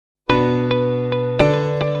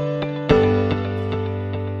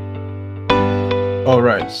All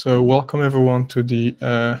right, so welcome everyone to the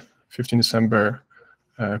 15 December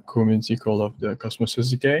community call of the Cosmos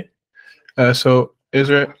SDK. So is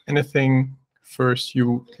there anything first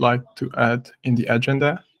you would like to add in the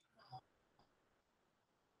agenda?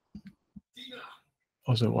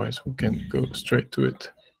 Otherwise, we can go straight to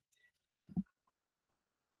it.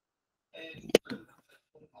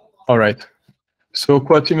 All right, so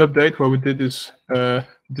Quad Team update, what we did is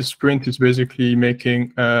this sprint is basically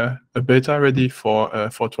making a beta ready for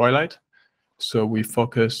Twilight. So we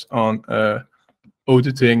focus on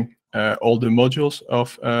auditing all the modules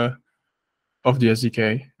of the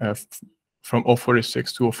SDK from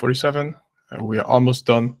 046 to 047. We are almost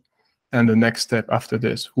done. And the next step after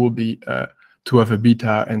this will be to have a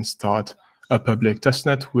beta and start a public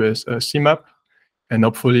testnet with CMAP, and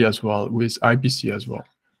hopefully as well with IBC as well,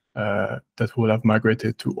 that will have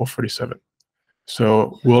migrated to 047.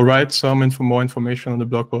 So we'll write some more information on the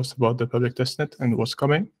blog post about the public testnet and what's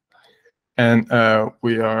coming. And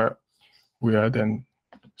we are then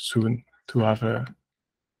soon to have a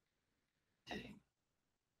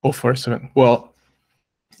 047. Well,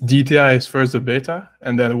 DTI is first the beta,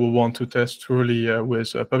 and then we'll want to test truly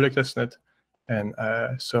with a public testnet. And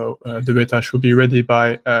so the beta should be ready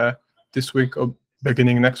by this week or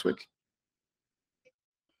beginning next week.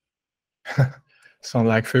 Sound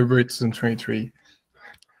like February 2023.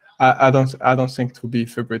 I don't think it will be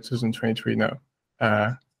February 2023 now.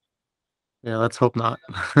 Yeah, let's hope not.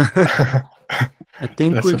 I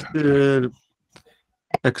think we should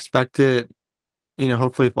expect it,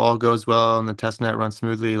 hopefully if all goes well and the testnet runs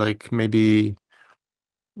smoothly, like maybe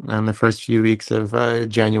in the first few weeks of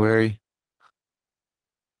January.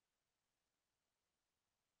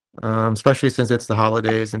 Especially since it's the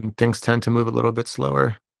holidays and things tend to move a little bit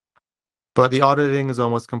slower. But the auditing is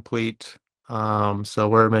almost complete, so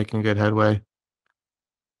we're making good headway.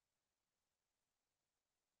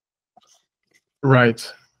 Right.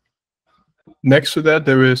 Next to that,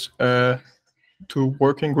 there is 2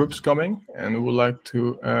 working groups coming, and we would like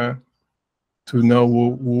to know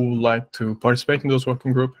who would like to participate in those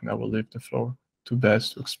working groups. And I will leave the floor to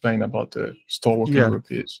Bess to explain about the store working group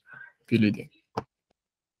is leading.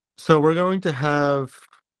 So we're going to have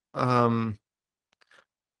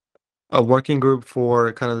a working group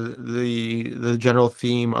for kind of the general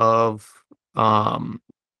theme of the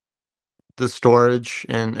storage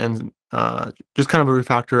and just kind of a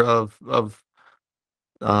refactor of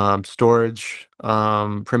storage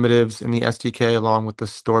primitives in the SDK along with the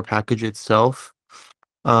store package itself.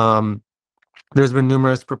 There's been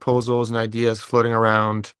numerous proposals and ideas floating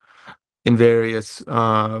around in various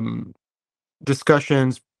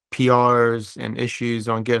discussions, PRs, and issues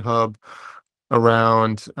on GitHub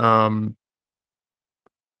around kind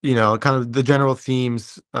of the general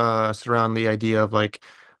themes surround the idea of like,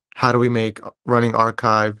 how do we make running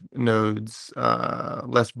archive nodes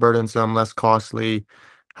less burdensome, less costly?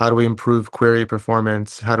 How do we improve query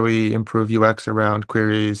performance? How do we improve UX around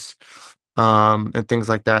queries and things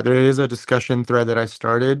like that? There is a discussion thread that I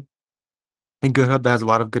started in GitHub that has a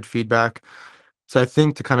lot of good feedback. So I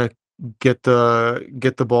think to kind of get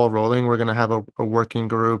the ball rolling, we're going to have a working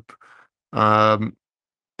group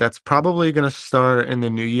that's probably going to start in the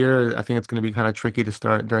new year. I think it's going to be kind of tricky to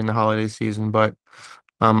start during the holiday season, but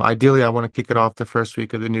ideally I want to kick it off the first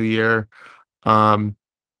week of the new year, so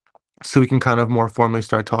we can kind of more formally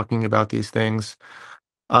start talking about these things.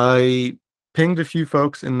 I pinged a few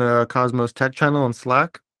folks in the Cosmos Tech channel on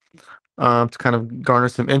Slack to kind of garner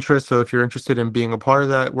some interest. So if you're interested in being a part of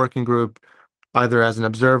that working group, either as an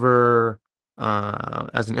observer,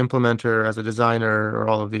 as an implementer, as a designer, or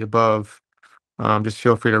all of the above, just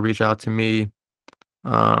feel free to reach out to me,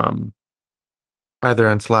 either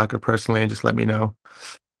on Slack or personally, and just let me know.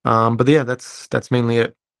 But yeah, that's mainly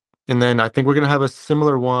it. And then I think we're gonna have a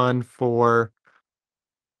similar one for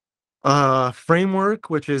framework,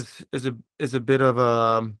 which is a bit of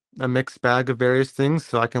a mixed bag of various things.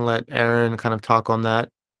 So I can let Aaron kind of talk on that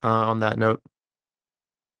note.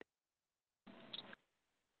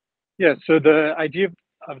 Yeah, so the idea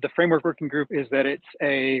of the framework working group is that it's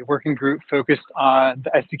a working group focused on the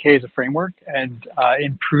SDK as a framework and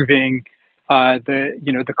improving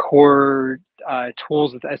the core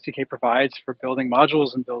tools that the SDK provides for building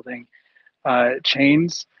modules and building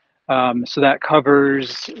chains. So that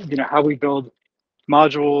covers how we build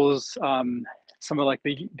modules, some of like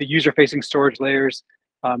the user-facing storage layers.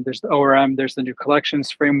 There's the ORM, there's the new collections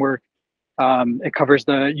framework. It covers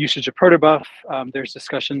the usage of protobuf. There's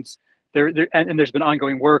discussions and there's been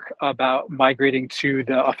ongoing work about migrating to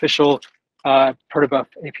the official protobuf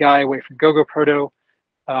API away from GoGo Proto.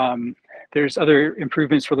 There's other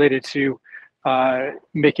improvements related to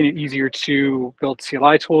making it easier to build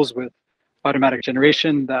CLI tools with automatic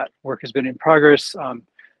generation. That work has been in progress.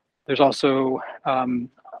 There's also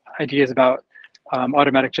ideas about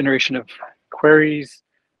automatic generation of queries.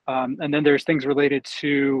 And then there's things related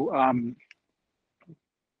to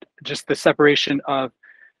just the separation of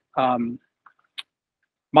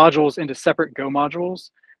modules into separate Go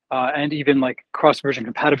modules, and even like cross-version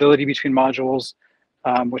compatibility between modules,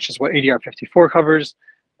 which is what ADR54 covers.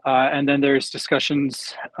 And then there's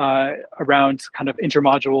discussions around kind of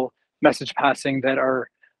intermodule message passing that are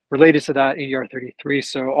related to that, ADR33.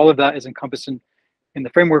 So all of that is encompassed in the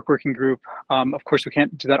framework working group. Of course, we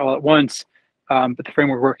can't do that all at once, but the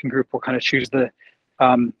framework working group will kind of choose the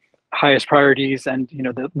highest priorities and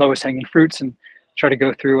the lowest hanging fruits and try to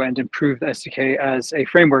go through and improve the SDK as a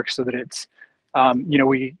framework so that it's,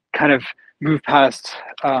 we kind of move past,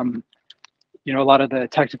 a lot of the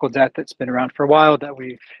technical debt that's been around for a while that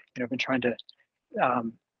we've, been trying to,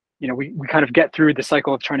 we kind of get through the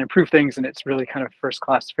cycle of trying to improve things, and it's really kind of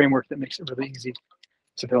first-class framework that makes it really easy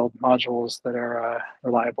to build modules that are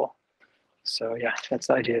reliable. So yeah, that's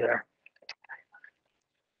the idea there.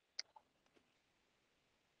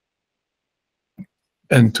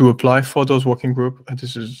 And to apply for those working group,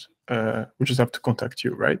 this is we just have to contact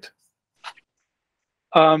you, right?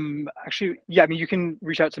 Actually, yeah, I mean, you can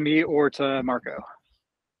reach out to me or to Marco.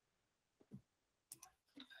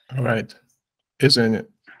 All right. Isn't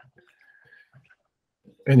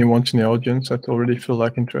anyone in the audience that already feel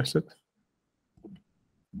like interested?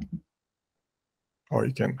 Or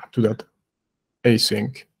you can do that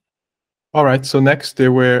async. All right, so next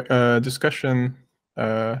there were discussion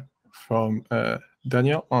from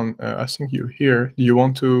Daniel on, I think you're here. Do you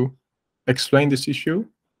want to explain this issue?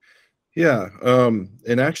 Yeah,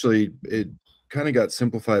 and actually it kind of got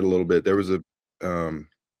simplified a little bit. There was a,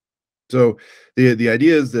 so the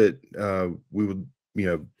idea is that we would,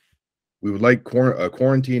 we would like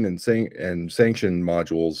quarantine and sanction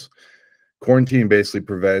modules. Quarantine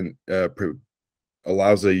basically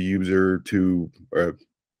allows a user to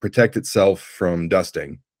protect itself from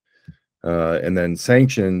dusting. And then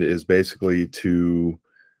sanctioned is basically to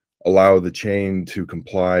allow the chain to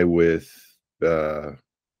comply with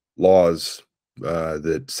laws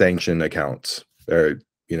that sanction accounts, or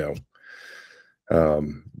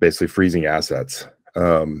basically freezing assets.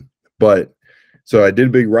 But so I did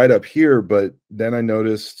a big write-up here, but then I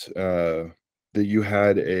noticed that you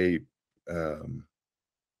had a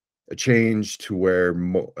change to where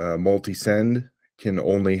multi-send can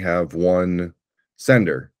only have one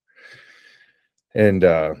sender. And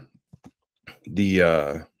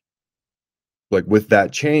like with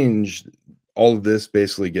that change, all of this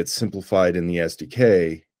basically gets simplified in the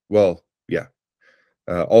SDK. Well, yeah,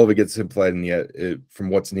 all of it gets simplified in the from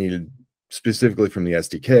what's needed specifically from the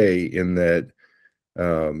SDK, in that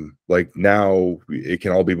like now it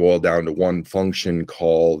can all be boiled down to one function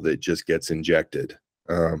call that just gets injected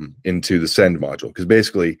into the send module. Because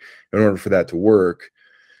basically, in order for that to work,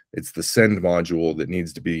 it's the send module that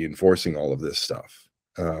needs to be enforcing all of this stuff.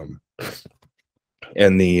 And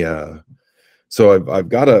the so I've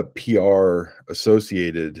got a PR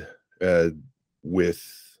associated with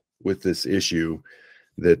this issue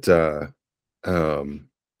that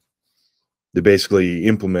that basically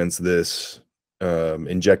implements this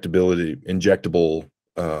injectable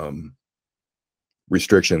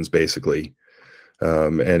restrictions, basically,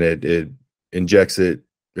 and it injects it.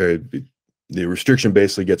 The restriction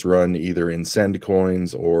basically gets run either in send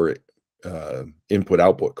coins or input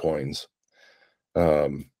output coins.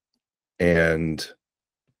 And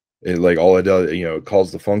it, like, all it does, it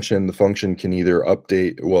calls the function. The function can either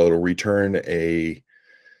update, well, it'll return an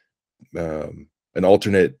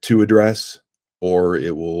alternate to address, or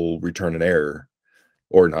it will return an error,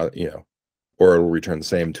 or not, or it'll return the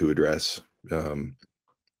same to address.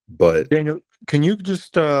 But Daniel, can you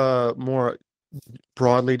just more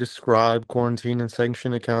broadly describe quarantine and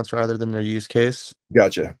sanction accounts rather than their use case?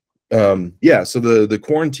 Gotcha. Yeah, so the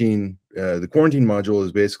quarantine module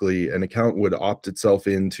is basically an account would opt itself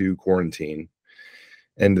into quarantine,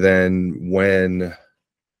 and then when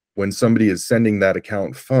somebody is sending that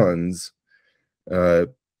account funds,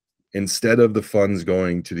 instead of the funds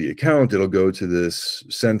going to the account, it'll go to this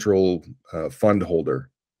central fund holder.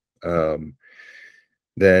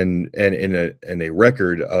 Then and a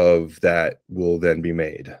record of that will then be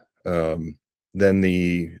made. Then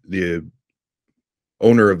the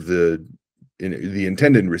owner of the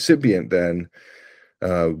intended recipient then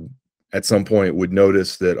at some point would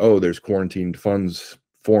notice that, oh, there's quarantined funds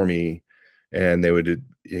for me, and they would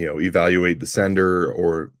evaluate the sender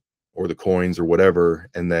or the coins or whatever,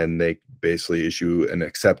 and then basically issue an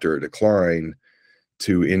accept or a decline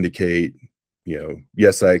to indicate,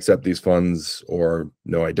 yes, I accept these funds, or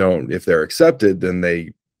no, I don't. If they're accepted, then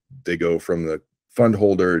they go from the fund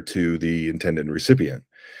holder to the intended recipient.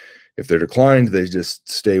 If they're declined, they just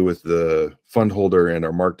stay with the fund holder and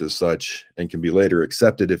are marked as such and can be later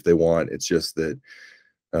accepted if they want. It's just that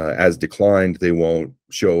as declined, they won't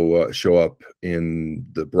show up in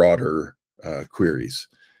the broader queries.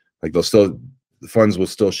 Like the funds will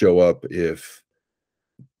still show up if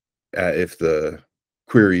the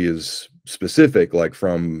query is specific, like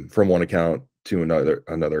from one account to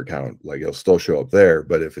another account, like it'll still show up there.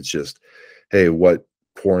 But if it's just, hey, what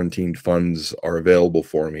quarantined funds are available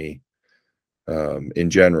for me in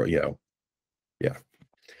general, yeah.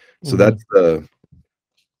 So that's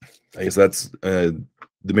I guess that's the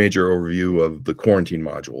major overview of the quarantine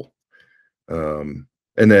module. And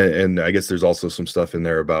I guess there's also some stuff in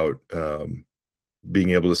there about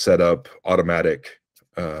being able to set up automatic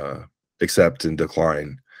accept and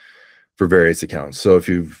decline for various accounts. So if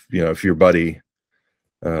if your buddy,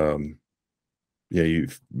 if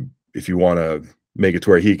you want to make it to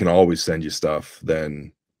where he can always send you stuff,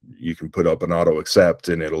 then you can put up an auto accept,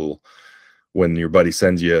 and when your buddy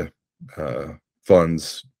sends you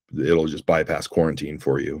funds, it'll just bypass quarantine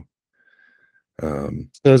for you. So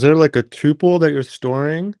is there like a tuple that you're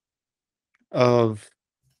storing of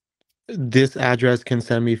this address can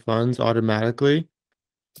send me funds automatically?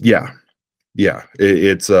 Yeah.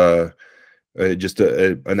 It's just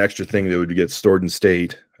an extra thing that would get stored in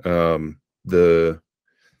state. And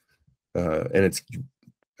it's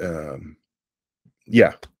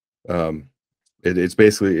it's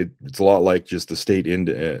basically it's a lot like just the state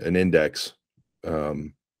an index.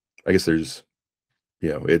 I guess there's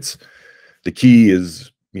it's the key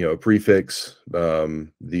is a prefix,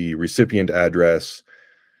 the recipient address,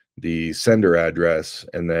 the sender address,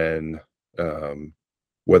 and then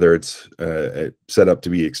whether it's set up to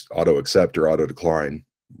be auto accept or auto decline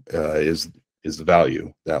is the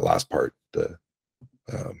value, that last part.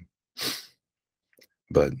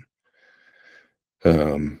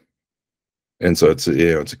 And so it's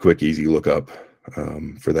it's a quick, easy lookup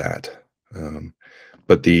for that.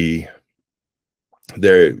 But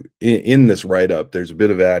there in this write-up, there's a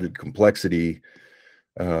bit of added complexity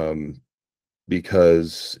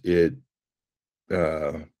because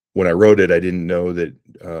when I wrote it, I didn't know that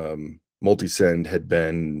multi-send had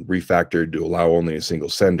been refactored to allow only a single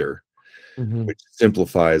sender, which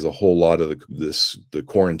simplifies a whole lot of the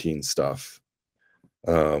quarantine stuff.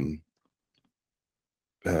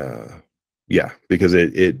 Because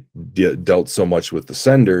it dealt so much with the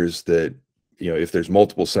senders that if there's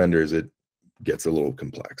multiple senders, it gets a little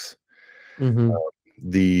complex.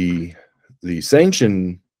 The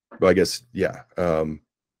sanction, well, I guess, are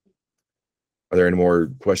there any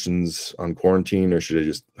more questions on quarantine, or should I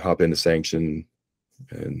just hop into sanction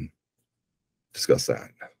and discuss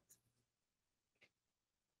that?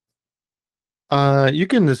 You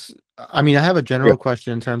can just, I mean, I have a general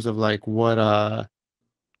question in terms of like what are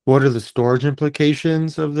the storage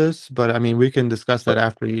implications of this, but I mean, we can discuss that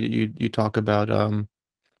after you talk about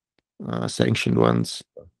sanctioned ones.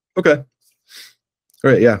 Okay.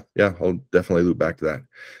 All right. Yeah. I'll definitely loop back to that.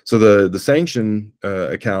 So the sanction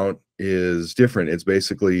account is different. It's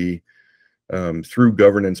basically through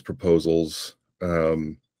governance proposals,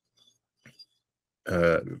 or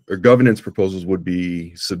governance proposals would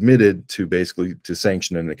be submitted to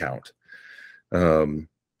sanction an account.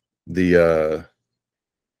 The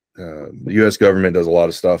U.S. government does a lot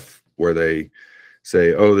of stuff where they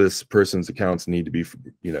say, oh, this person's accounts need to be,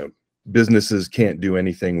 businesses can't do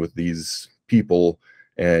anything with these people,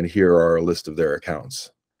 and here are a list of their accounts.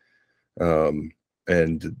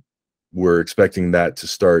 And we're expecting that to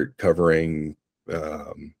start covering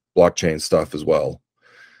blockchain stuff as well.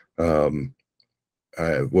 What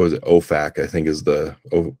was it? OFAC, I think, is the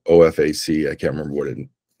OFAC. I can't remember what it.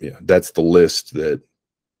 That's the list that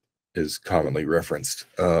is commonly referenced.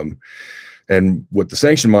 And what the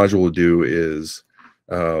sanction module will do is,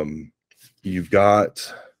 you've got,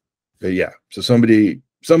 so somebody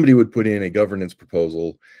would put in a governance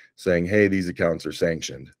proposal saying, hey, these accounts are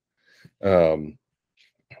sanctioned.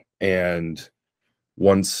 And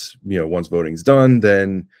once voting's done,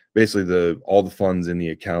 then basically all the funds in the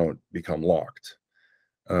account become locked.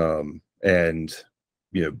 And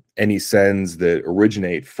any sends that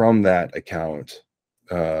originate from that account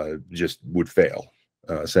just would fail,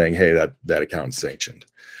 saying, hey, that account's sanctioned.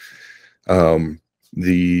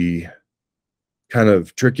 The kind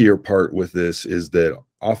of trickier part with this is that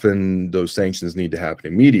often those sanctions need to happen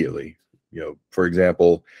immediately. For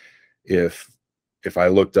example, if if I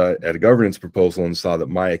looked at a governance proposal and saw that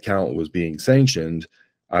my account was being sanctioned,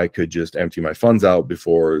 I could just empty my funds out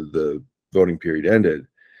before the voting period ended.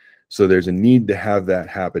 So there's a need to have that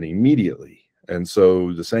happen immediately. And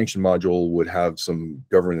so the sanction module would have some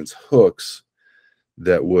governance hooks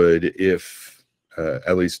that would, if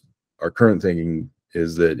at least our current thinking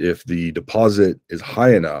is that if the deposit is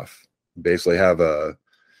high enough, basically have the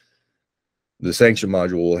sanction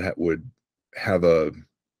module would have a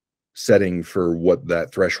setting for what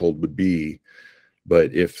that threshold would be.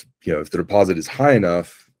 But if the deposit is high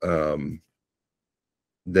enough, then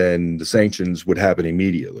the sanctions would happen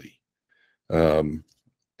immediately.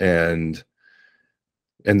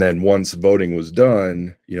 And then once voting was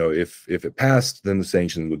done, if it passed, then the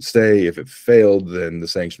sanction would stay. If it failed, then the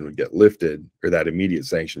sanction would get lifted, or that immediate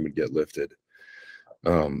sanction would get lifted.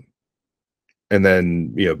 And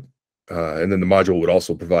then the module would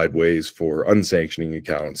also provide ways for unsanctioning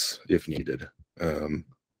accounts if needed.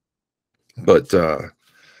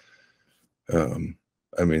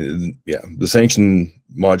 I mean, yeah, the sanction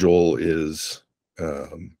module is,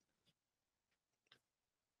 for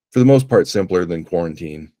the most part, simpler than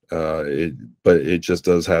quarantine. But it just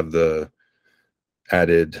does have the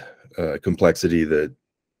added complexity that,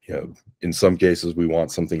 in some cases we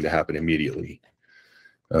want something to happen immediately,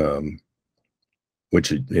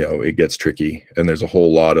 which, it gets tricky, and there's a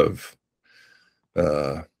whole lot of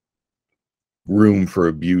room for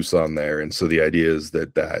abuse on there. And so the idea is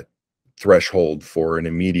that threshold for an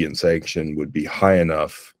immediate sanction would be high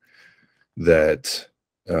enough that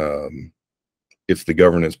if the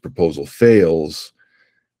governance proposal fails,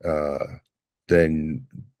 then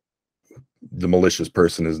the malicious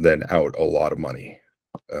person is then out a lot of money.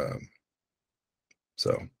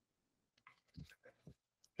 So,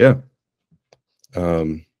 yeah.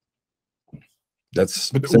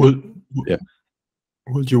 That's. But yeah.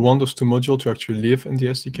 Would you want those two modules to actually live in the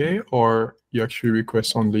SDK, or you actually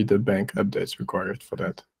request only the bank updates required for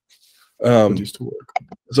that? For these to work?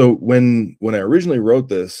 So when I originally wrote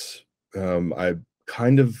this, I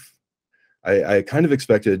kind of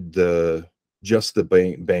expected just the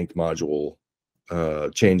bank module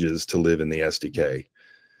changes to live in the SDK.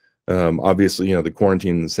 Obviously, the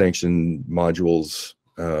quarantine and sanction modules,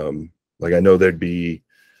 like I know there'd be,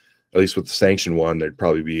 at least with the sanction one, there'd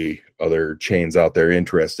probably be other chains out there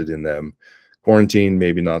interested in them. Quarantine,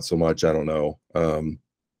 maybe not so much, I don't know.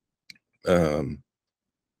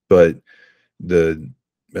 But the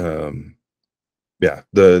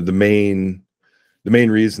main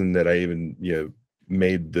reason that I even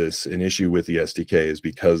made this an issue with the SDK is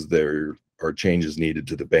because there are changes needed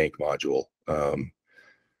to the bank module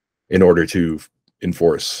in order to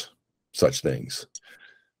enforce such things.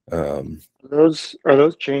 Are those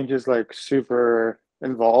changes like super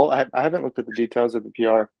involved? I haven't looked at the details of the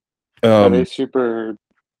PR. Are they super,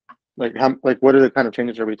 like what are the kind of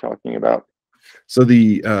changes are we talking about? So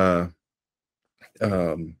the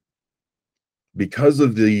because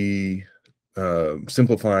of the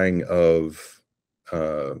simplifying of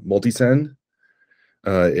multi-send,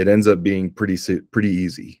 it ends up being pretty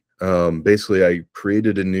easy. Basically, I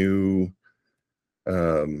created a new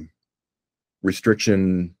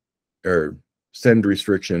restriction or send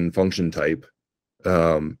restriction function type,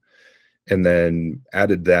 and then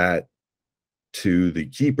added that to the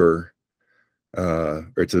keeper,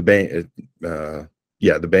 or to the bank. The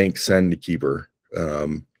bank send keeper,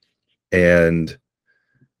 and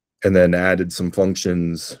then added some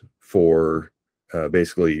functions for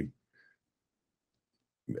basically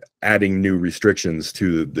adding new restrictions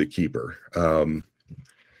to the keeper.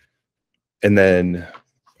 And then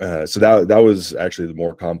so that was actually the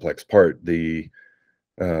more complex part. The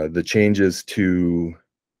changes to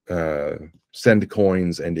send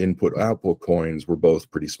coins and input output coins were both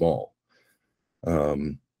pretty small.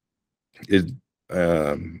 I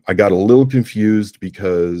got a little confused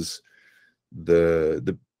because there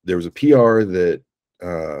was a PR that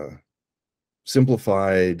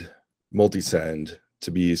simplified multi-send to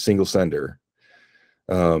be single sender,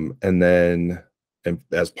 and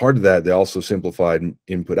as part of that, they also simplified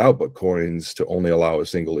input output coins to only allow a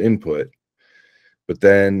single input. But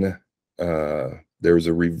then there was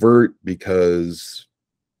a revert because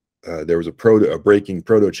there was a breaking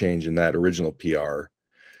proto change in that original PR.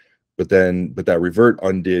 But that revert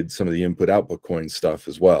undid some of the input output coin stuff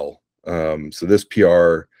as well. So this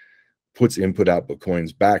PR puts input output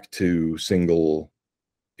coins back to single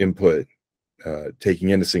input, taking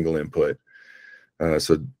in a single input.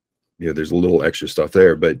 So there's a little extra stuff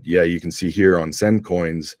there, but yeah, you can see here on send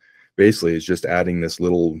coins, basically it's just adding this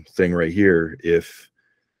little thing right here. If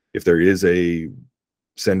there is a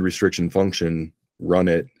send restriction function, run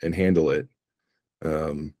it and handle it.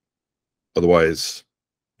 Otherwise,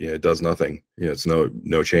 yeah, it does nothing. It's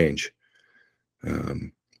no change.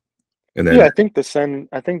 And then yeah, I think the send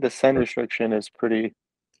restriction is pretty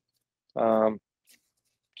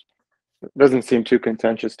doesn't seem too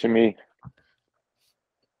contentious to me.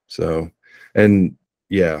 So, and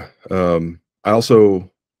yeah, I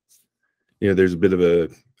also, there's a bit of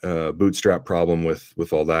a bootstrap problem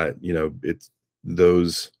with all that. It's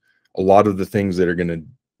a lot of the things that are going to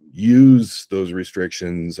use those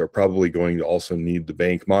restrictions are probably going to also need the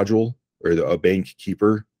bank module or a bank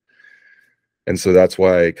keeper. And so that's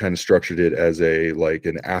why I kind of structured it as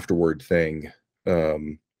an afterward thing.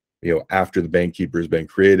 After the bank keeper has been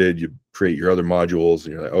created, you create your other modules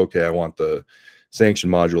and you're like, okay, I want the sanction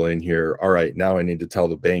module in here. All right, now I need to tell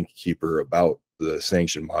the bank keeper about the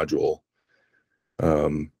sanction module.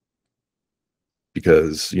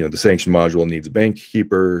 Because the sanction module needs a bank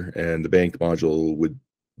keeper and the bank module would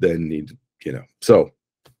then need, so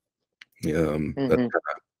that's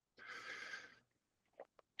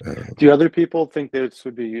do other people think this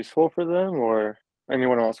would be useful for them, or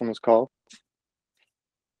anyone else on this call?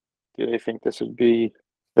 Do they think this would be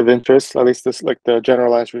of interest, at least this, like the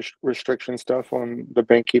generalized restriction stuff on the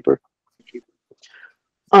bank keeper?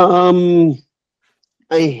 I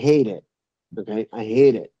hate it. Okay, I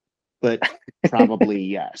hate it, but probably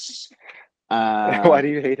yes. Why do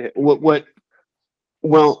you hate it?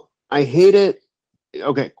 Well, I hate it.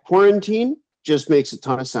 Okay, quarantine just makes a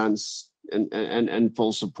ton of sense and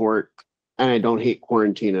full support, and I don't hate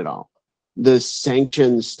quarantine at all. The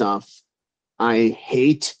sanctions stuff I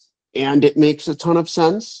hate, and it makes a ton of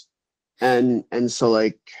sense, and so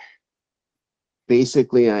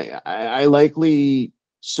basically I likely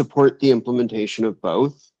support the implementation of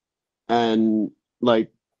both, and to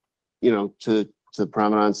the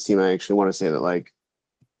Provenance team, I actually want to say that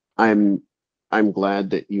I'm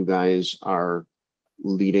glad that you guys are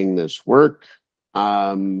leading this work.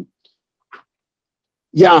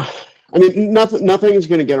 Yeah, I mean, nothing is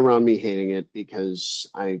going to get around me hating it because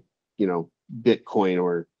Bitcoin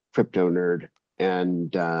or crypto nerd,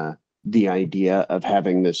 and the idea of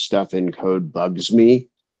having this stuff in code bugs me.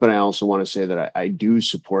 But I also want to say that I do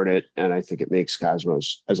support it, and I think it makes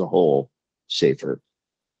Cosmos as a whole safer.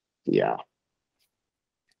 Yeah.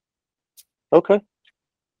 Okay,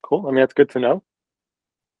 cool. I mean, that's good to know.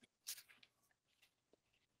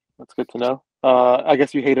 That's good to know. I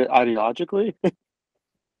guess you hate it ideologically.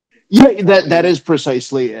 Yeah, that is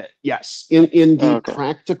precisely it. Yes, in the Okay.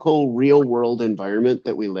 practical, real world environment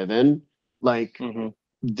that we live in,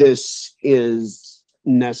 this is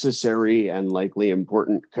necessary and likely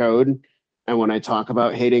important code. And when I talk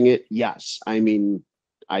about hating it, yes, I mean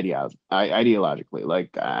ideologically.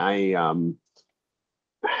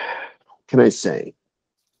 Can I say?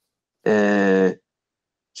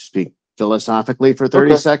 Speak philosophically for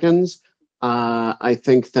 30 seconds. I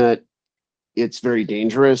think that it's very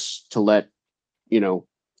dangerous to let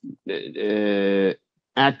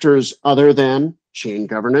actors other than chain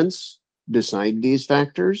governance decide these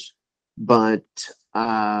factors, but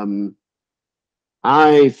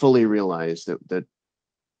I fully realize that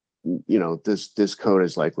this code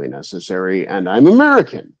is likely necessary, and I'm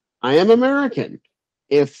American. I am American.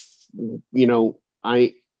 If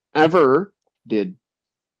I ever did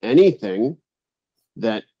anything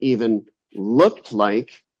that even looked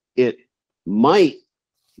like it might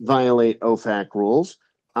violate OFAC rules,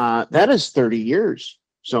 that is 30 years.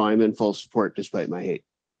 So I'm in full support despite my hate.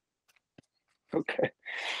 Okay.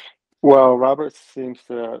 Well, Robert seems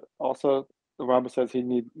to also. Robert says he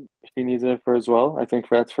needs it for as well. I think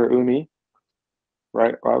that's for Umi,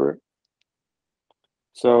 right, Robert?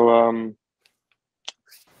 So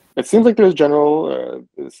it seems like there's general.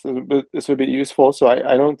 This would be useful. So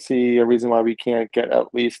I don't see a reason why we can't get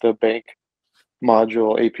at least a bank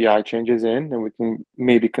module API changes in, and we can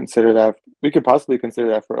maybe consider that. We could possibly consider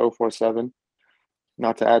that for 047,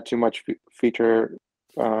 not to add too much feature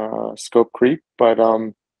scope creep, but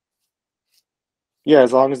yeah,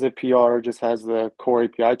 as long as the PR just has the core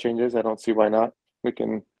API changes, I don't see why not.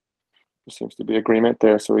 There seems to be agreement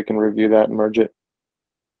there, so we can review that and merge it.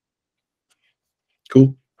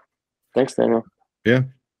 Cool. Thanks, Daniel. Yeah,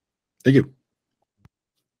 thank you.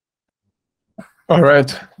 All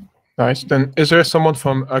right, nice. Then is there someone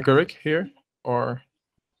from Agoric here, or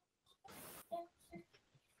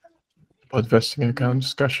about vesting account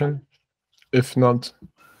discussion? If not,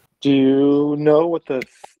 do you know what the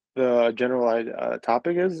general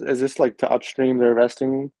topic is? Is this like to upstream their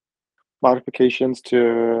vesting modifications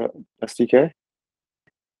to SDK?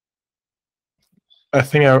 I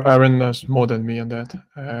think Aaron knows more than me on that,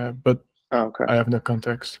 but Okay. I have no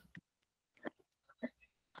context.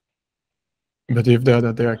 But if they're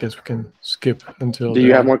not there, I guess we can skip until. Do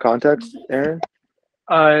you have more context, Aaron?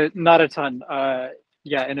 Not a ton.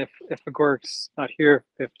 Yeah, and if Agoric's not here,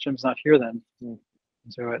 if Jim's not here, then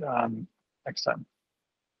do it next time.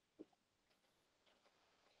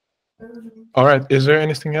 All right. Is there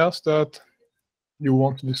anything else that you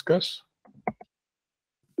want to discuss?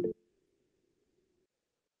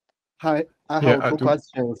 Hi, I Yeah, have two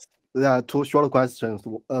questions. There are two short questions.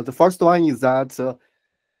 The first one is that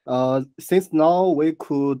since now we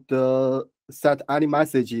could set any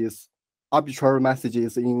messages, arbitrary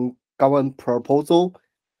messages in government proposal,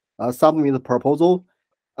 submit the proposal,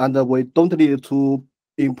 and we don't need to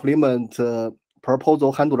implement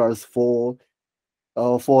proposal handlers for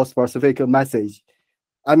specific message.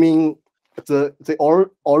 I mean, the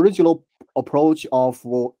original approach of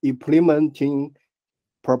implementing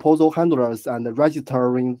proposal handlers and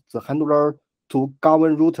registering the handler to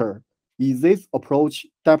govern router, is this approach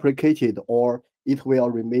deprecated or it will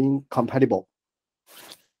remain compatible?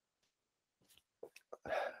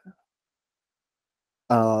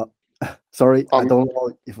 Sorry, I don't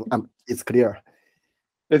know if it's clear.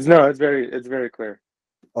 It's very clear.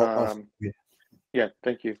 Yeah,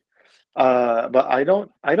 thank you. But I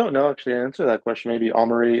don't know actually to answer that question. Maybe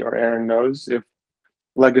Amaury or Aaron knows if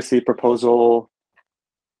legacy proposal.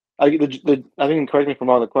 I think, correct me if I'm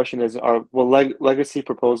wrong, the question is, will legacy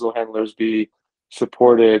proposal handlers be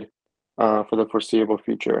supported for the foreseeable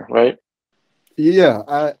future, right? Yeah,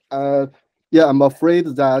 I'm afraid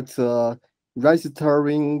that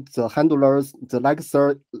registering the handlers, the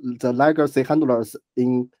legacy handlers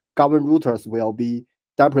in government routers will be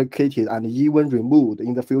deprecated and even removed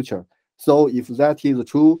in the future. So if that is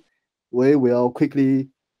true, we will quickly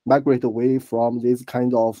migrate away from this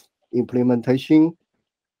kind of implementation.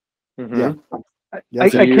 Mm-hmm. Yeah,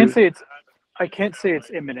 I can't say it's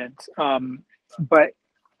imminent, but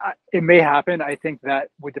it may happen. I think that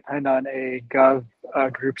would depend on a gov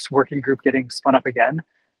working group getting spun up again.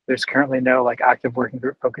 There's currently no active working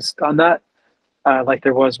group focused on that, like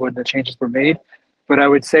there was when the changes were made. But I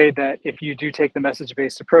would say that if you do take the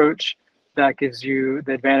message-based approach, that gives you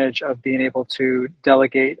the advantage of being able to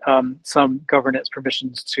delegate some governance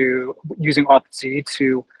permissions to using auth-z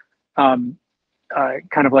to kind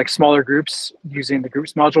of like smaller groups using the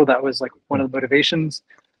groups module. That was one of the motivations.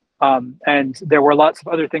 And there were lots of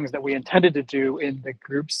other things that we intended to do in the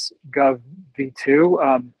groups gov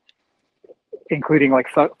v2, including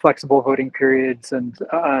flexible voting periods and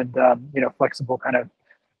flexible kind of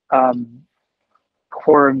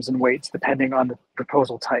quorums and weights depending on the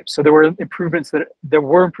proposal type. So there were improvements that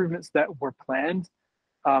were planned.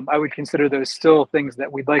 I would consider those still things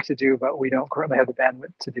that we'd like to do, but we don't currently have the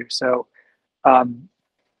bandwidth to do. So I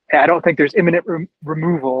don't think there's imminent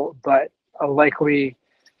removal, but a likely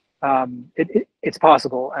it's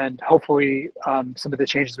possible, and hopefully some of the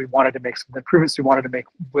changes we wanted to make, some of the improvements we wanted to make,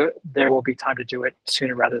 there will be time to do it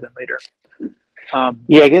sooner rather than later.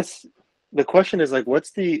 Yeah, I guess the question is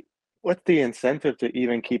what's the incentive to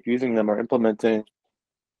even keep using them or implementing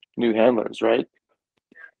new handlers, right?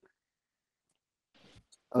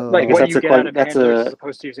 What you get out of handlers as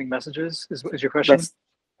opposed to using messages is your question?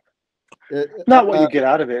 Not what you get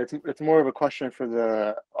out of it. It's more of a question for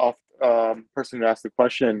the person who asked the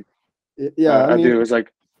question. Yeah, I mean, do is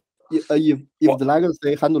if the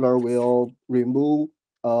legacy handler will remain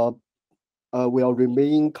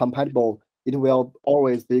compatible, it will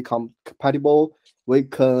always be compatible. We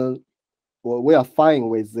are fine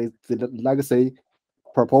with the legacy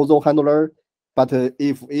proposal handler, but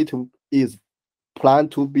if it is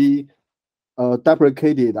planned to be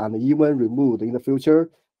deprecated and even removed in the future,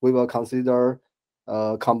 we will consider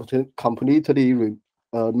completely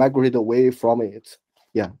migrate away from it.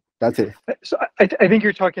 Yeah, that's it. So I think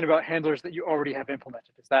you're talking about handlers that you already have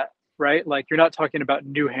implemented. Is that right? You're not talking about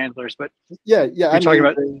new handlers, but yeah, you're talking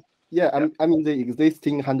about I mean the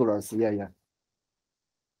existing handlers. Yeah.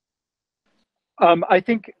 I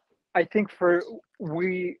think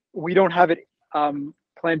we don't have it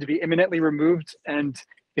planned to be imminently removed, and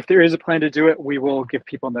if there is a plan to do it, we will give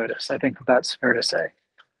people notice. I think that's fair to say.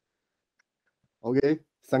 Okay,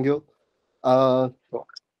 thank you. Cool.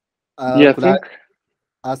 Could I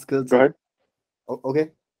ask? Go ahead.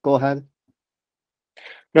 Okay, go ahead.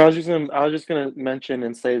 No, I was just gonna mention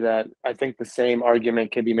and say that I think the same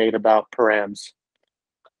argument can be made about params,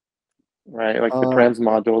 right? The params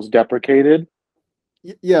module is deprecated.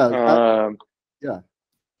 Yeah.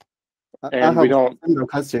 And I have we don't. similar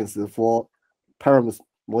questions for params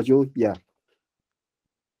module. Yeah.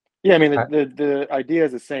 Yeah, I mean the idea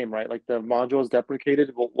is the same, right? The module is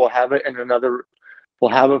deprecated. We'll have it in another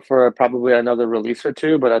we'll have it for probably another release or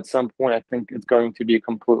two, but at some point, I think it's going to be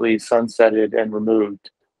completely sunsetted and removed.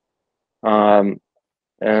 And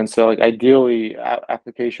so, like, ideally,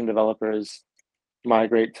 application developers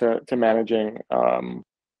migrate to managing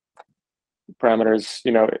parameters,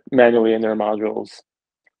 manually in their modules.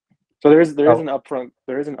 So there is an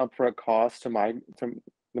upfront cost to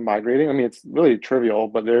migrating. I mean, it's really trivial,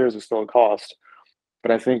 but there is still a cost.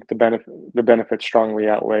 But I think the benefits strongly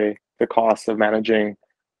outweigh the cost of having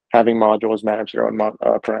modules manage their own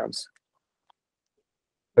params.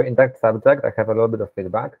 So in that subject, I have a little bit of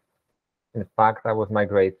feedback. In fact, I was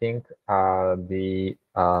migrating the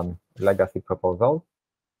legacy proposal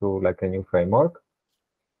to like a new framework.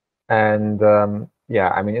 And yeah,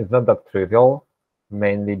 I mean, it's not that trivial,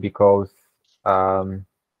 mainly because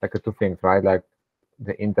like two things, right? Like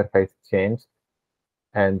the interface changed,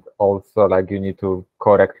 and also like you need to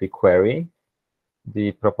correctly query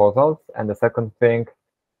the proposals. And the second thing,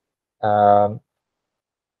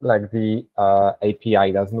 like the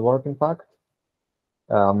API doesn't work, in fact.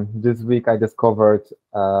 This week I discovered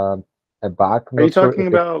a bug. Are you talking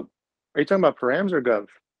about params or gov?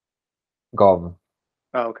 Gov.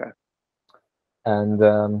 Oh, okay. And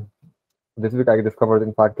this week I discovered,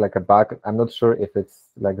 in fact, like a bug. I'm not sure if it's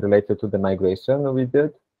like related to the migration we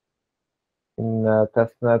did in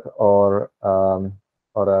testnet or a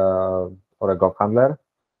Gov handler.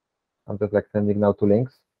 I'm just like sending now two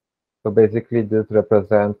links. So basically, this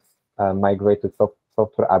represents a migrated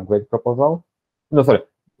software upgrade proposal. No, sorry,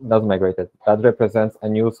 not migrated. That represents a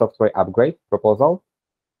new software upgrade proposal,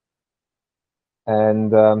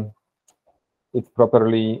 and it's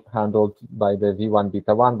properly handled by the V1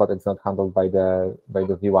 beta 1, but it's not handled by the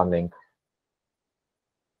V1 link.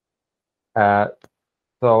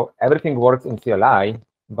 So everything works in CLI,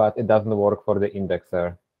 but it doesn't work for the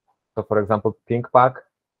indexer. So for example,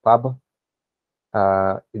 pub,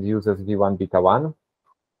 it uses V1 beta 1,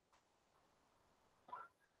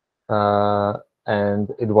 and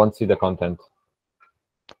it won't see the content.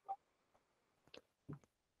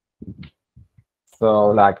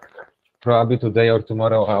 So like, probably today or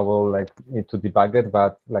tomorrow I will like need to debug it,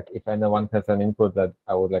 but like if anyone has an input that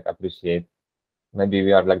I would like appreciate, maybe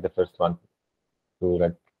we are like the first one to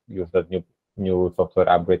like use that new software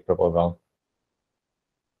upgrade proposal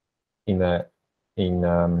in a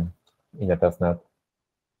testnet.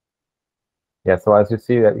 Yeah, so as you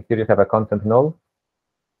see, here you have a content null,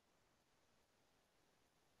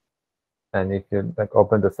 and if you like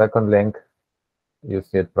open the second link, you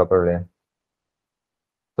see it properly.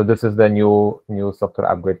 So this is the new software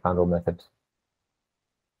upgrade handle message.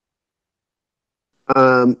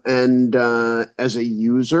 And as a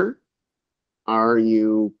user, are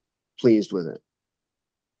you pleased with it?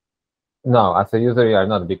 No, as a user, you are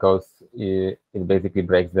not, because it basically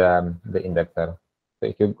breaks the indexer. So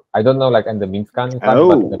if you, I don't know, like in the min scan, in fact,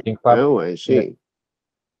 but in the pink pub. Oh, I see.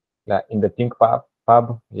 In the pink pub,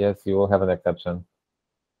 yes, you will have an exception,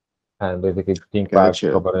 and basically pink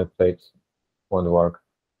Gotcha. pub proper stage won't work.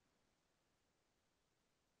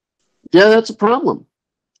 Yeah, that's a problem.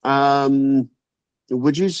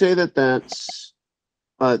 Would you say that that's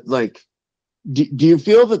like, do you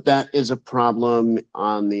feel that that is a problem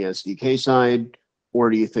on the SDK side, or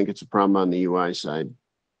do you think it's a problem on the UI side?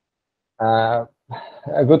 A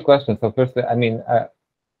good question. So first, I mean,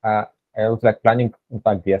 I was like planning, in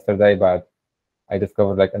fact, yesterday, but I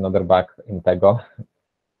discovered like another bug in Tego.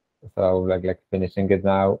 So like finishing it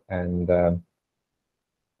now, and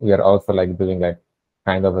we are also like doing like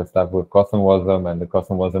kind of a stuff with Cosmos, and the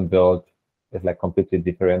Cosmos build is like completely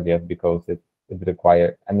different, yes, because it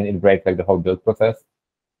requires, I mean, it breaks like the whole build process.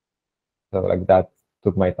 So like that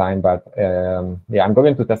took my time, but yeah, I'm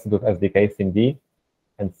going to test it with SDK SIMD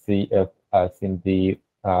and see if SIMD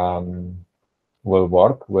will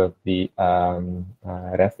work with the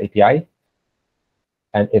REST API.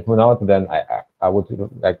 And if not, then I would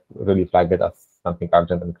like really flag it as something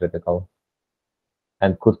urgent and critical,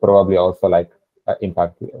 and could probably also like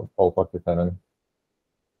impact 047.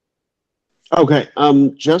 Okay.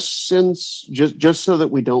 Just so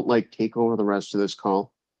that we don't like take over the rest of this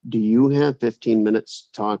call, do you have 15 minutes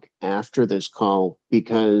to talk after this call?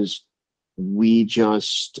 Because we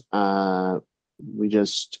just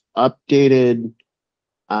updated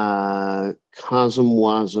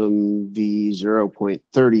Cosmos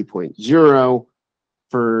v0.30.0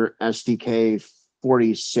 for SDK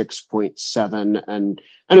 46.7, and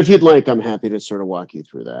if you'd like, I'm happy to sort of walk you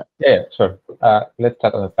through that. Yeah, sure. Let's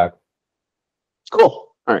chat on the Slack.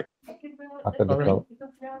 Cool. All right. After the call.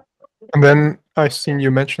 And then I seen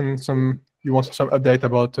you mentioned you wanted some update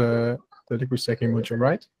about the liquid staking module,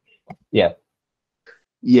 right? Yeah.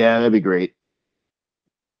 Yeah, that'd be great.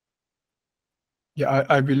 Yeah,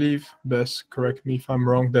 I believe, Bess, correct me if I'm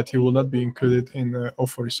wrong, that it will not be included in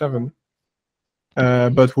 047,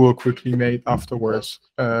 but will quickly made afterwards.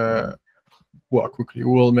 Well, quickly,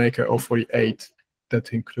 we'll make a 048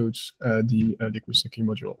 that includes the liquid staking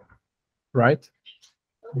module, right?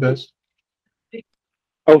 Bess?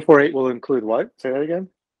 048 will include what? Say that again.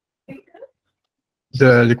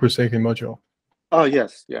 The liquid staking module. Oh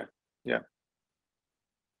yes, yeah.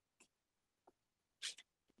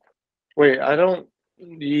 Wait, I don't.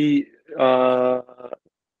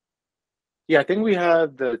 Yeah, I think we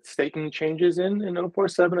have the staking changes in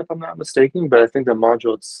 047 if I'm not mistaken, but I think the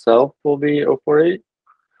module itself will be 048.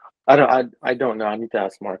 I don't know. I need to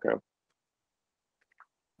ask Marco.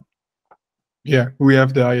 Yeah, we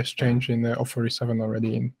have the highest change in 047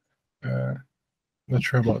 already. In not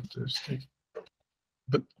sure about the stake,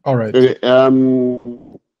 but all right. Okay,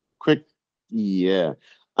 quick, yeah.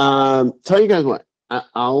 Tell you guys what,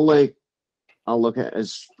 I'll look at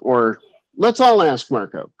or let's all ask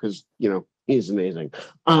Marco, because he's amazing.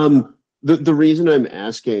 The reason I'm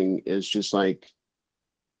asking is just like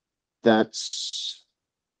that's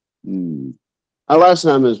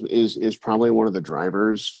LSM is probably one of the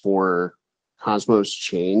drivers for Cosmos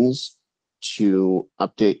chains to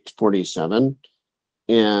update 47,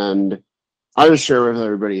 and I'll just share with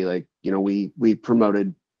everybody, like, we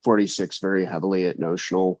promoted 46 very heavily at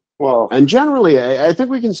Notional. Well, And generally, I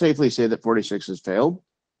think we can safely say that 46 has failed.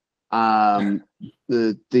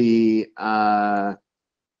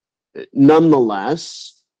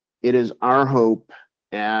 Nonetheless, it is our hope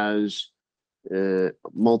as a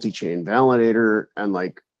multi-chain validator and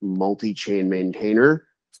like multi-chain maintainer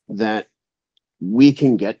that we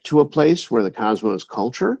can get to a place where the Cosmos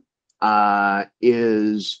culture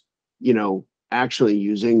is, actually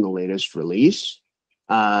using the latest release,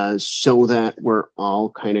 so that we're all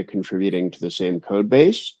kind of contributing to the same code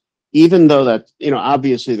base, even though that,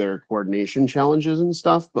 obviously there are coordination challenges and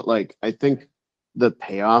stuff, but like, I think the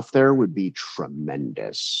payoff there would be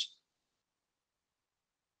tremendous.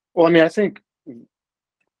 Well, I mean, I think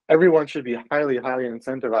everyone should be highly, highly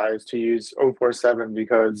incentivized to use 047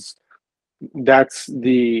 because that's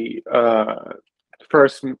the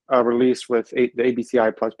first release with the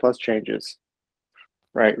ABCI++ changes,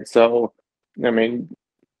 right? So, I mean,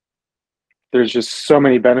 there's just so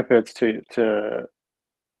many benefits to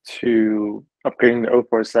upgrading to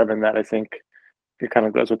 047 that I think it kind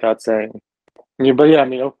of goes without saying. Yeah, but yeah, I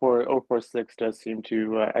mean, 046 does seem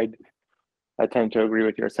to. I tend to agree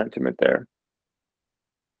with your sentiment there.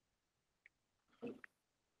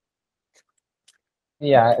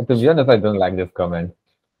 Yeah, to be honest, I don't like this comment.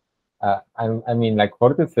 I mean, like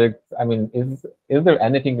 46. I mean, is there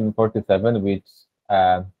anything in 47 which,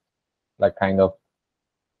 like, kind of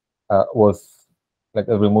was like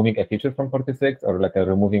removing a feature from 46 or like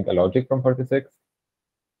removing a logic from 46?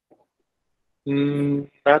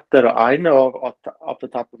 Not that I know of off the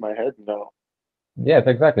top of my head, no. Yes,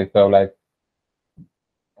 exactly. So, like,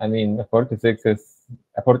 I mean, 47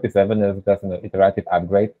 is just an iterative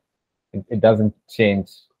upgrade. It doesn't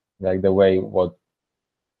change like the way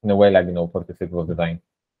in a way like 46 was designed.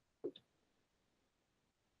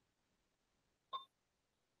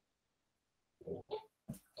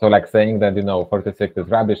 So, like, saying that 46 is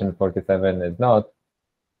rubbish and 47 is not.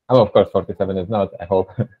 I mean, of course, 47 is not. I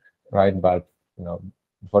hope, right? But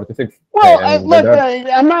 46. Well, look,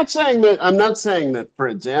 I'm not saying that. For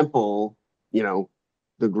example, the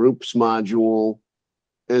groups module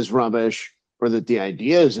is rubbish, or that the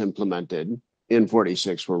ideas implemented in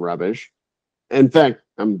 46 were rubbish. In fact,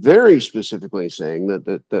 I'm very specifically saying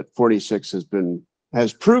that 46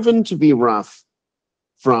 has proven to be rough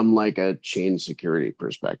from like a chain security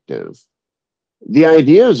perspective. The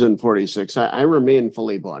ideas in 46, I remain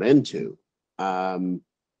fully bought into. And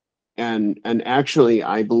actually,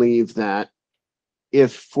 I believe that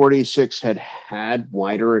if 46 had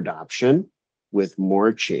wider adoption with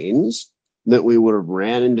more chains, that we would have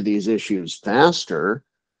ran into these issues faster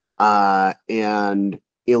and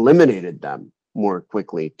eliminated them more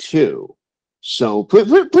quickly too. So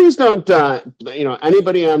please don't,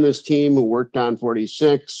 anybody on this team who worked on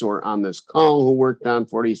 46 or on this call who worked on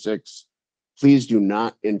 46, please do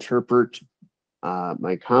not interpret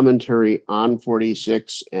my commentary on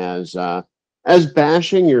 46 as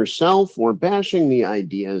bashing yourself or bashing the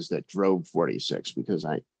ideas that drove 46, because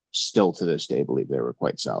I still to this day believe they were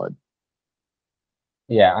quite solid.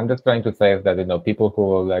 Yeah, I'm just trying to say that people who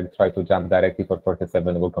will like try to jump directly for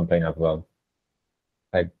 47 will complain as well,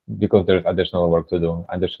 like because there's additional work to do,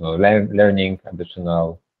 additional learning,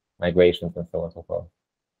 additional migrations, and so on and so forth.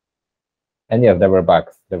 And yes, there were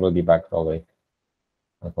bugs. There will be bugs always,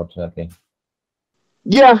 unfortunately.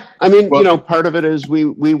 Yeah, I mean, Well- you know, part of it is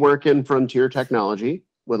we work in frontier technology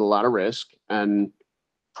with a lot of risk, and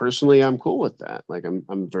personally, I'm cool with that. Like,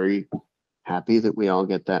 I'm very happy that we all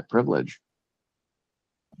get that privilege.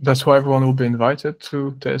 That's why everyone will be invited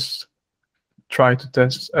to try to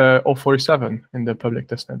test all 47 in the public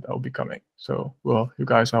testnet that will be coming. So, well, you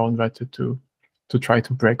guys are invited to try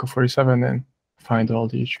to break all 47 and find all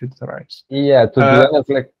the issues that arise. Yeah, to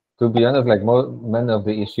be honest, like many of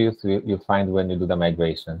the issues you find when you do the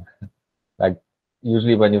migration. Like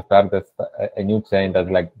usually when you start a new chain, that's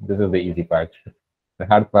like, this is the easy part. The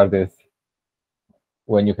hard part is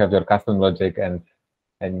when you have your custom logic and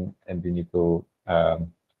you need to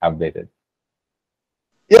update it.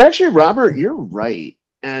 Yeah, actually, Robert, you're right.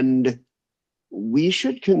 And we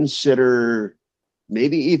should consider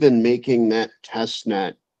maybe even making that test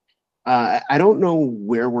net. I don't know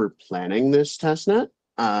where we're planning this test net,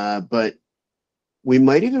 but we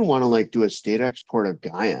might even want to like do a state export of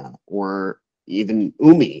Gaia or even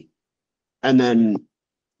Umi and then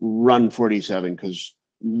run 47, because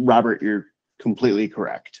Robert, you're completely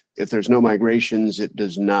correct. If there's no migrations, it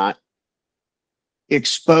does not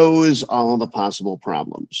expose all the possible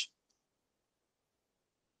problems.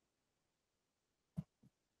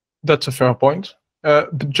 That's a fair point.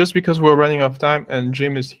 But just because we're running out of time and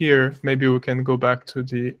Jim is here, maybe we can go back to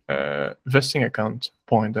the vesting account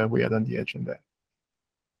point that we had on the agenda.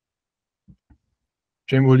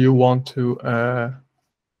 Jim, will you want to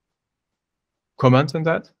comment on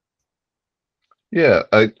that? Yeah,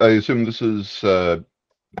 I assume this is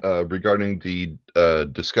regarding the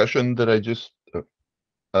discussion that I just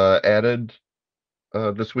added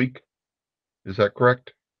this week. Is that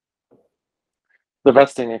correct? The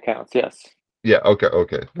vesting accounts, yes. Yeah,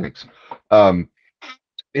 okay, thanks.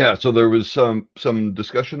 Yeah, so there was some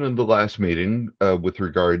discussion in the last meeting with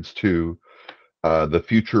regards to the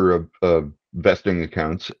future of vesting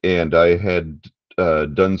accounts, and I had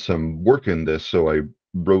done some work in this, so I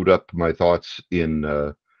wrote up my thoughts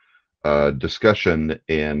in discussion,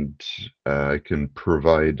 and I can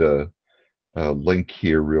provide a link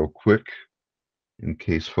here real quick in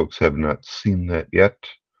case folks have not seen that yet.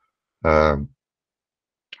 Oh,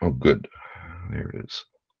 good. There it is.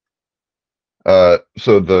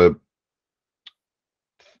 So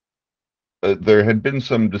there had been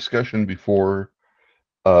some discussion before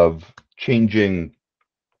of changing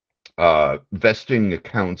vesting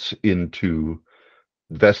accounts into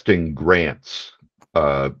vesting grants,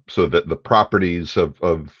 so that the properties of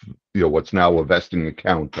what's now a vesting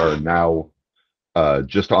account are now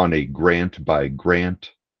just on a grant by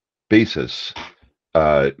grant basis.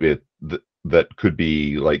 That could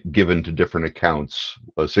be like given to different accounts.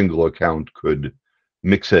 A single account could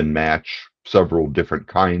mix and match several different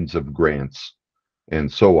kinds of grants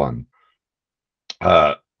and so on.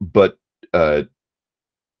 But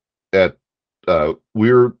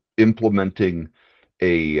we're implementing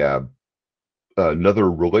another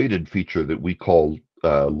related feature that we call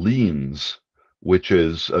liens, which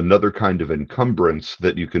is another kind of encumbrance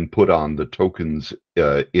that you can put on the tokens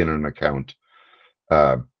in an account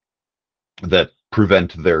that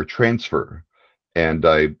prevent their transfer. And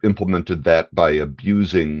I implemented that by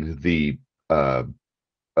abusing the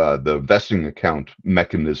vesting account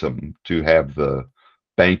mechanism to have the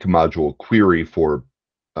bank module query for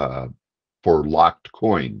locked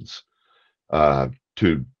coins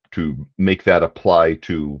to make that apply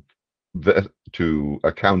to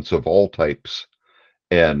accounts of all types,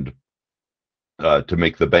 and to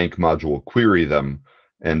make the bank module query them,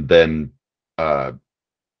 and then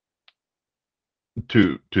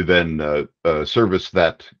to then service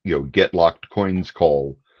that get locked coins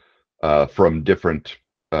call from different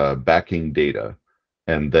backing data,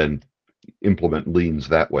 and then implement liens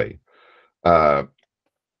that way.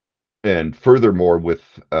 And furthermore, with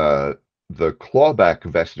the clawback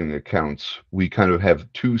vesting accounts, we kind of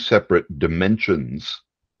have two separate dimensions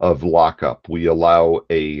of lockup. We allow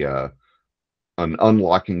an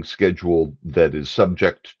unlocking schedule that is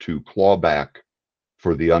subject to clawback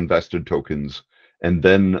for the unvested tokens, and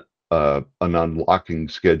then an unlocking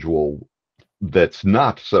schedule that's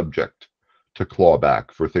not subject to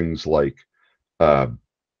clawback for things like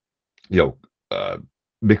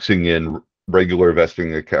mixing in regular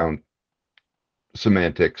vesting account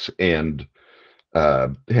semantics and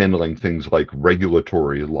handling things like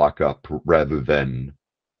regulatory lockup rather than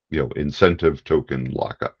incentive token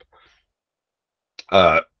lockup.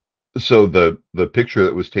 So the picture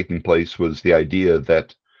that was taking place was the idea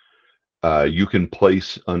that you can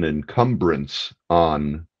place an encumbrance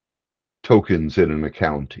on tokens in an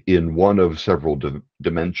account in one of several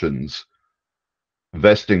dimensions.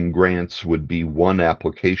 Vesting grants would be one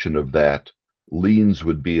application of that, liens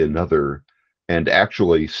would be another, and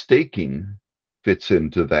actually staking fits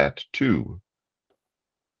into that too.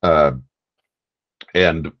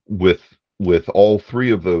 And with all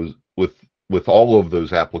three of those, with all of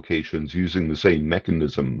those applications using the same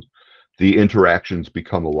mechanism, the interactions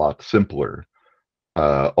become a lot simpler.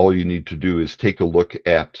 All you need to do is take a look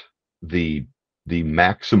at the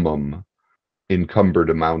maximum encumbered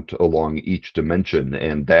amount along each dimension,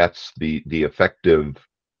 and that's the effective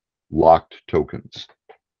locked tokens.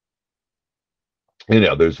 You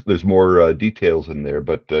know, there's more details in there,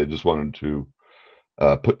 but I just wanted to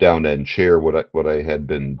put down and share what I had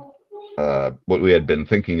been what we had been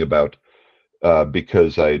thinking about,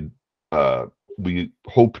 because we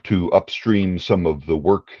hope to upstream some of the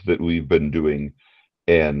work that we've been doing,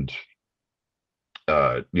 and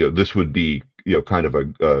you know, this would be, you know, kind of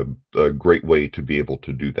a great way to be able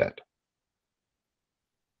to do that.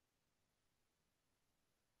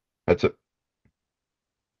 That's it.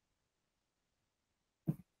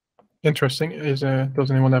 Interesting. Does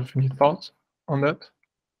anyone have any thoughts on that?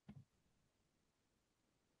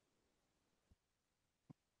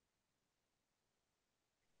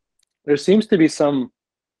 There seems to be some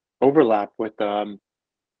overlap with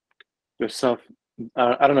yourself.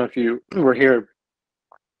 I don't know if you were here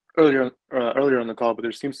earlier in the call, but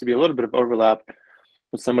there seems to be a little bit of overlap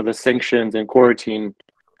with some of the sanctions and quarantine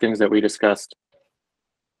things that we discussed,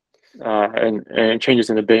 and changes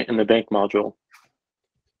in the bank module.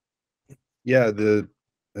 Yeah,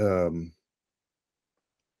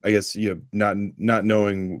 I guess, you know, not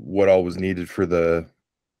knowing what all was needed for the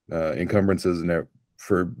encumbrances and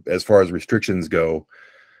for as far as restrictions go,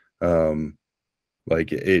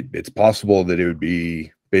 like it's possible that it would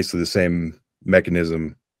be basically the same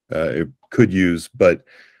mechanism it could use, but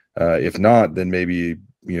if not, then maybe,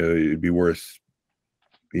 you know, it'd be worth,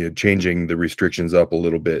 you know, changing the restrictions up a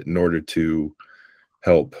little bit in order to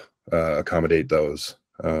help accommodate those.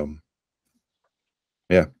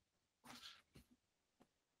 Yeah.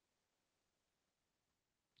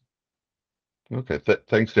 Okay,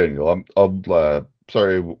 thanks, Daniel. I'll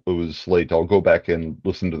sorry it was late. I'll go back and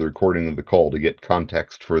listen to the recording of the call to get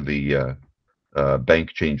context for the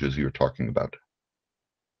bank changes you're talking about.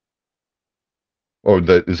 Oh,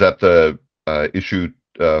 is that the issue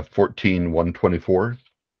 14.124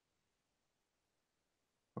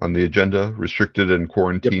 on the agenda? Restricted and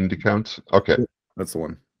quarantined accounts. Okay, That's the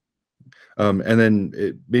one. And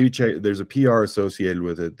then maybe check. There's a PR associated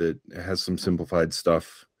with it that has some simplified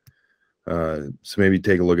stuff. So maybe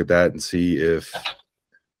take a look at that and see if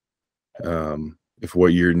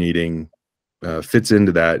what you're needing fits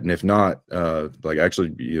into that, and if not, like,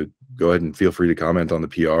 actually, you go ahead and feel free to comment on the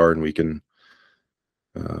PR, and we can,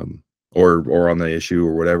 or on the issue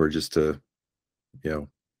or whatever, just to, you know,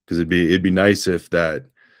 because it'd be nice if that,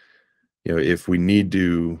 you know, if we need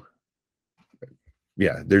to,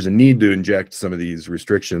 yeah, there's a need to inject some of these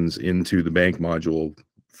restrictions into the bank module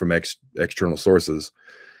from external sources,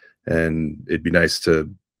 and it'd be nice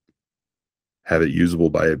to have it usable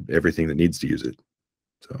by everything that needs to use it.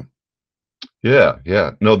 So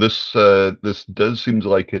yeah. No, this does seem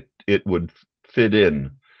like it would fit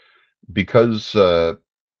in, because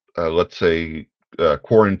let's say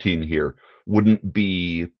quarantine here wouldn't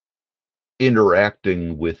be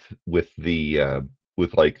interacting with the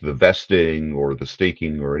with like the vesting or the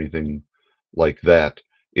staking or anything like that.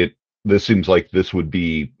 This seems like this would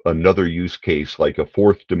be another use case, like a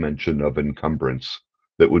fourth dimension of encumbrance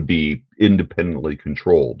that would be independently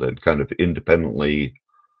controlled and kind of independently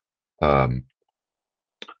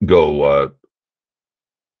go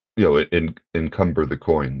you know, encumber the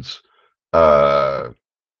coins.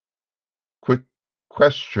 Quick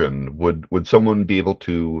question: would someone be able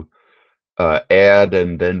to add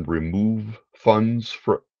and then remove funds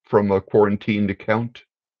from a quarantined account,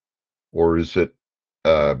 or is it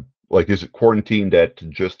like, is it quarantined at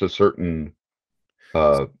just a certain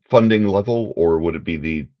funding level, or would it be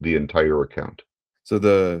the entire account?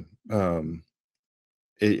 So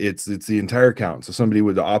it's the entire account. So somebody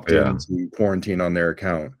would opt in to quarantine on their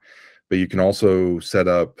account, but you can also set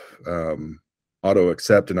up auto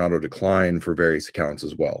accept and auto decline for various accounts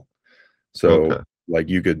as well. So like,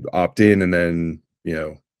 you could opt in and then, you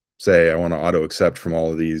know, say, I want to auto accept from all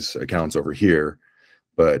of these accounts over here,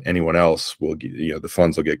 but anyone else will get, you know, the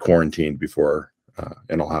funds will get quarantined before,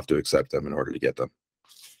 and I'll have to accept them in order to get them.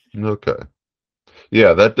 Okay.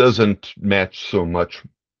 Yeah, that doesn't match so much,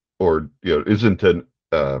 or, you know, isn't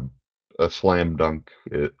a slam dunk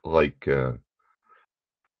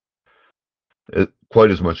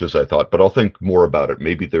quite as much as I thought, but I'll think more about it.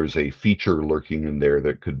 Maybe there's a feature lurking in there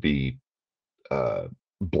that could be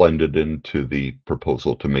blended into the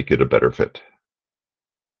proposal to make it a better fit.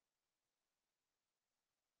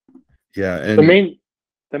 Yeah, The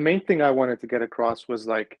and main thing I wanted to get across was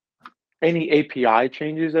like any API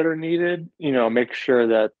changes that are needed, make sure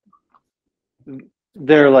that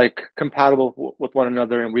they're like compatible with one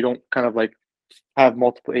another and we don't kind of like have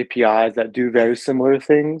multiple APIs that do very similar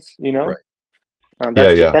things, right.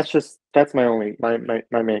 Yeah. That's my only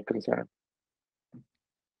my main concern.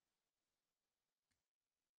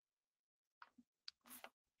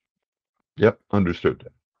 Yep, understood.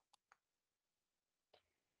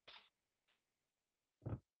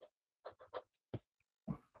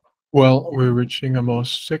 Well, we're reaching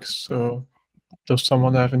almost 6, so does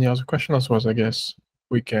someone have any other questions? Otherwise, I guess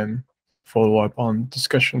we can follow up on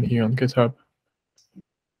discussion here on GitHub.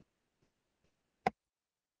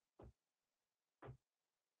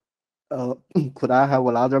 Could I have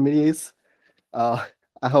another minute? I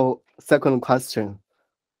have second question.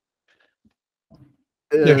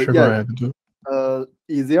 Yeah, sure, go ahead.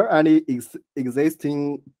 Is there any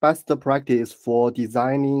existing best practice for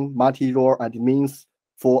designing multi-role admins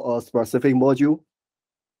for a specific module?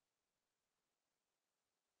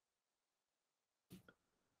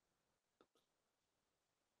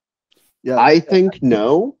 Yeah, I think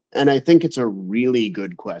no, and I think it's a really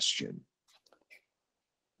good question.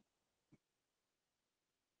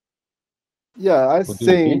 yeah, I Could you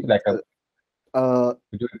repeat, think like could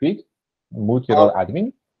you repeat? Multi-role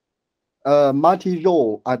admin?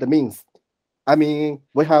 multi-role admins. I mean,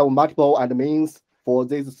 we have multiple admins for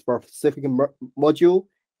this specific module,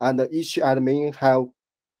 and each admin have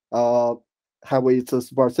its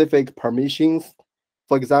specific permissions.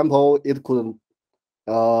 For example, it could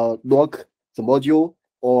lock the module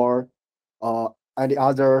or any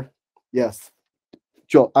other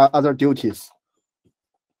other duties.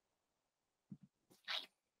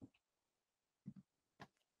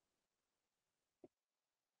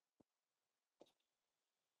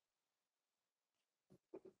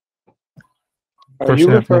 Are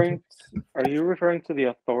you referring to the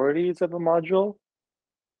authorities of a module?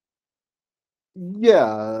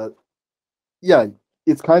 Yeah,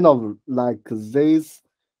 it's kind of like this.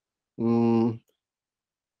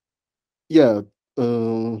 Yeah.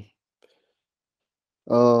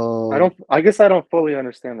 I guess I don't fully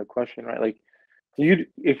understand the question, right? Like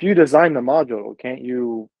if you design the module, can't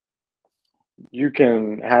you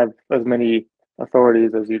can have as many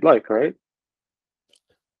authorities as you'd like, right?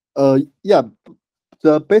 Yeah.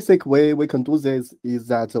 The basic way we can do this is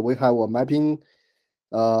that we have a mapping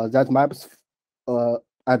that maps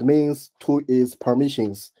admins to its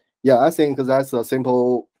permissions. Yeah, I think that's a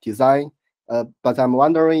simple design. But I'm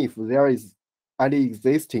wondering if there is any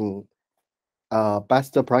existing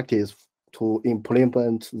best practice to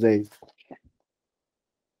implement this.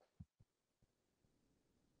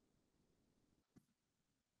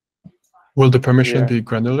 Will the permission be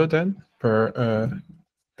granular then per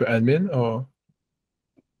admin, or?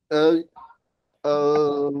 I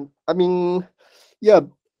mean, yeah.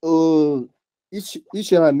 Each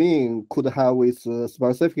admin could have its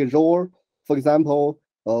specific role. For example,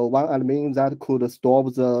 one admin that could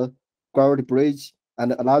stop the gravity bridge,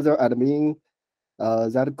 and another admin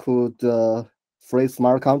that could freeze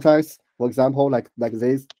smart contracts. For example, like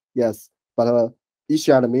this. Yes, but each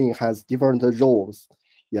admin has different roles.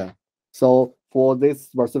 Yeah. So for this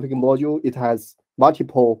specific module, it has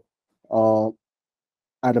multiple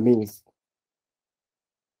admins.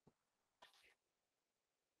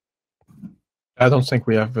 I don't think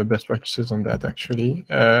we have best practices on that, actually.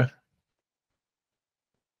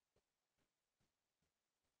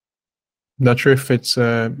 Not sure if it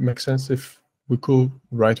makes sense if we could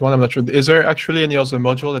write one. I'm not sure. Is there actually any other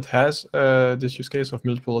module that has this use case of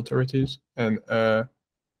multiple authorities? And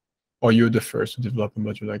or you're the first to develop a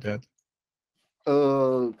module like that?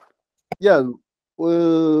 Yeah.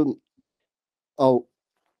 Oh,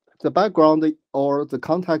 the background or the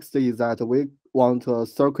context is that we want a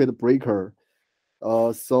circuit breaker.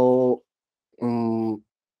 So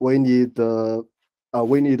we need a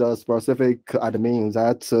specific admin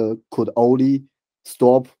that could only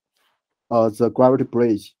stop the gravity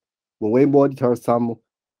bridge when we monitor some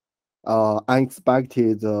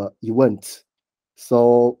unexpected event.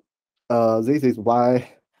 So this is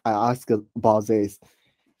why I asked about this.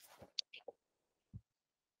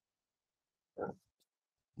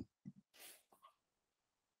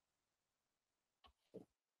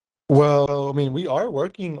 Well, I mean, we are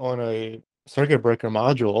working on a circuit breaker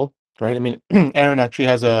module, right? I mean, Aaron actually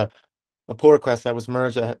has a pull request that was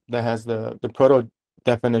merged that has the proto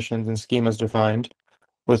definitions and schemas defined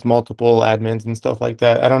with multiple admins and stuff like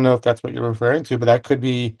that. I don't know if that's what you're referring to, but that could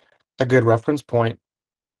be a good reference point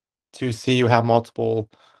to see how multiple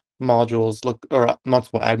modules look or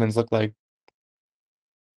multiple admins look like.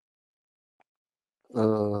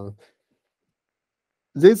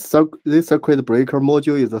 This circuit breaker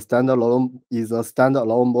module is a standalone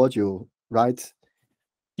module, right?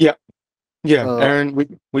 Yeah, Uh, Aaron,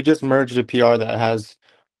 we just merged a PR that has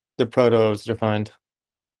the protos defined.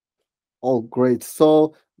 Oh, great.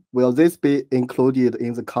 So will this be included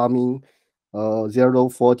in the coming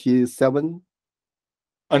 047?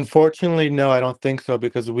 Unfortunately, no, I don't think so,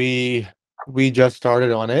 because we just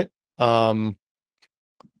started on it.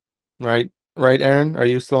 Right, Aaron, are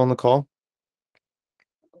you still on the call?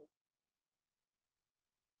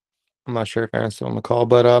 I'm not sure if Aaron's still on the call,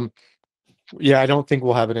 but yeah, I don't think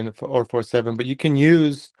we'll have it in or 47, but you can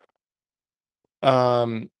use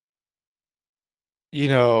So,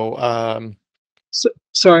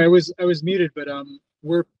 sorry, I was muted, but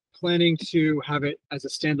we're planning to have it as a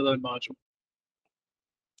standalone module.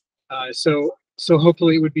 So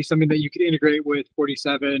hopefully it would be something that you could integrate with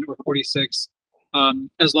 47 or 46,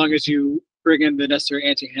 as long as you bring in the necessary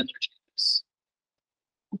anti-handler changes.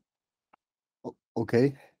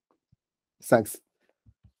 Okay, thanks.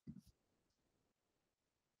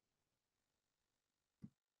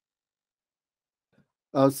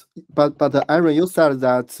 But Aaron, you said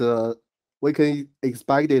that we can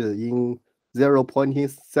expect it in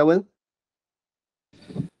 0.7?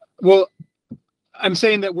 Well, I'm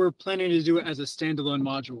saying that we're planning to do it as a standalone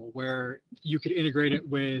module where you could integrate it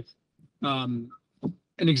with an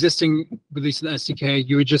existing release of the SDK.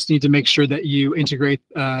 You would just need to make sure that you integrate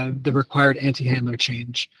the required anti-handler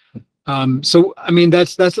change. So, I mean,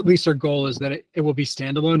 that's at least our goal, is that it will be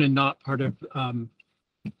standalone and not part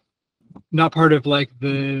of like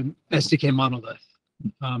the SDK monolith,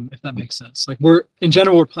 if that makes sense. Like, we're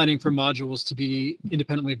planning for modules to be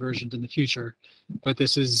independently versioned in the future, but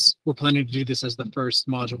we're planning to do this as the first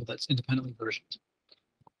module that's independently versioned.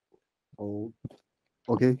 Oh,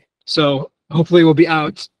 okay. So hopefully we'll be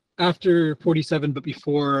out after 47, but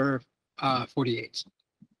before 48.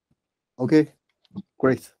 Okay,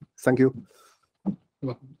 great. Thank you. You're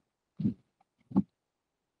welcome.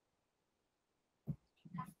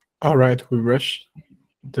 All right, we rushed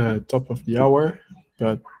the top of the hour,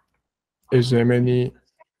 but is there any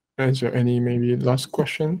maybe last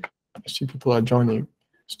question? I see people are joining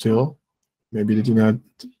still. Maybe they didn't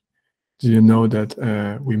know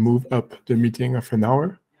that we move up the meeting of an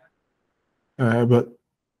hour. But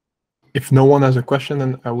if no one has a question,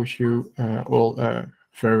 then I wish you all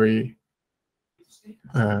very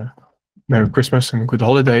Merry Christmas and good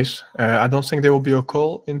holidays. I don't think there will be a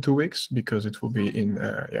call in 2 weeks because it will be in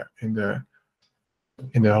the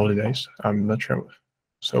holidays. I'm not sure,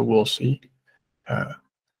 so we'll see.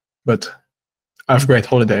 But have a great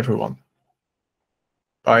holiday, everyone.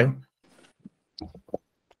 Bye.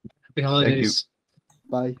 Happy holidays.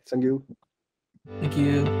 Bye. Thank you. Thank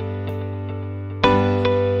you.